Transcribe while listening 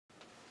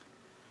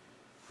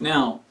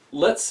Now,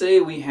 let's say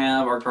we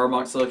have our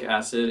carboxylic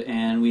acid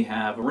and we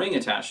have a ring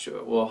attached to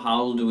it. Well,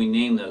 how do we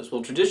name those?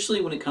 Well,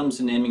 traditionally when it comes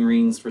to naming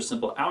rings for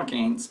simple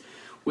alkanes,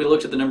 we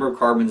looked at the number of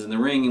carbons in the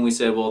ring and we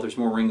said, well, if there's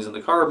more rings in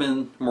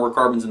the more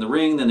carbons in the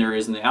ring than there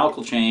is in the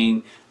alkyl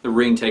chain, the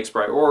ring takes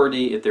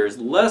priority. If there's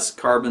less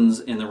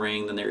carbons in the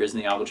ring than there is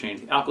in the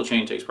alkyl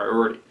chain takes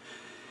priority.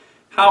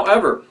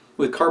 However,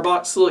 with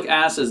carboxylic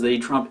acids, they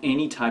trump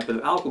any type of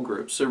alkyl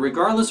group. So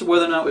regardless of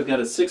whether or not we've got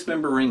a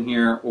 6-member ring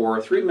here or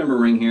a 3-member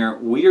ring here,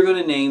 we are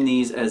going to name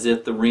these as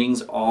if the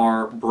rings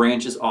are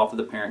branches off of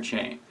the parent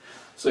chain.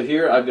 So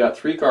here I've got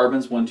 3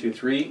 carbons, 1, 2,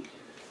 3.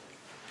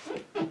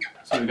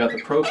 So we've got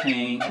the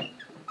propane,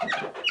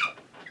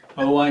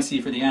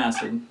 OIC for the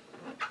acid,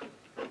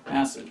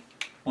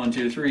 1,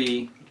 2,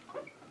 3,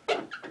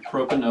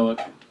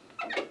 propanoic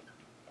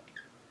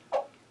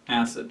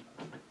acid.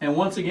 And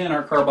once again,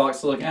 our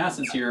carboxylic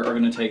acids here are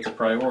going to take the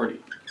priority.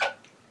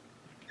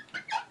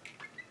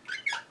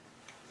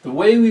 The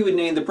way we would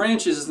name the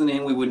branches is the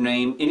name we would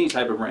name any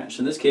type of branch.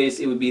 In this case,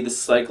 it would be the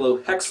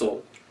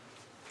cyclohexyl,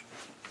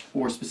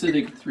 or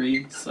specific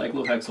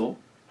 3-cyclohexyl,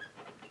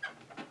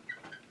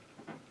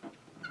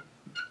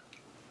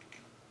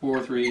 or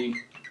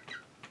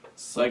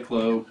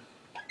 3-cyclopropyl.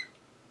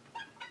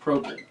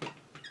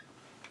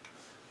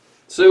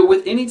 So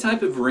with any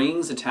type of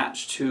rings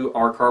attached to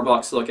our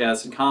carboxylic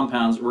acid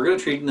compounds, we're going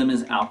to treat them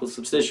as alkyl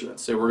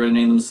substituents. So we're going to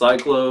name them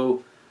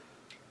cyclo,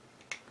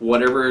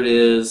 whatever it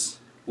is,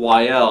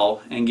 YL,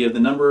 and give the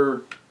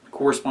number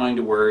corresponding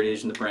to where it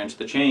is in the branch of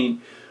the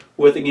chain,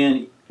 with,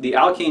 again, the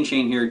alkane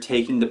chain here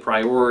taking the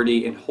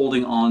priority and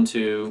holding on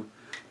to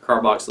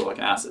carboxylic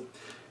acid.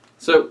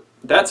 So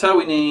that's how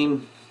we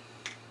name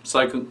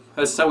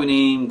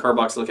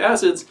carboxylic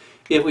acids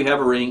if we have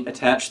a ring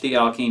attached to the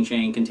alkane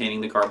chain containing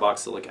the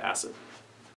carboxylic acid.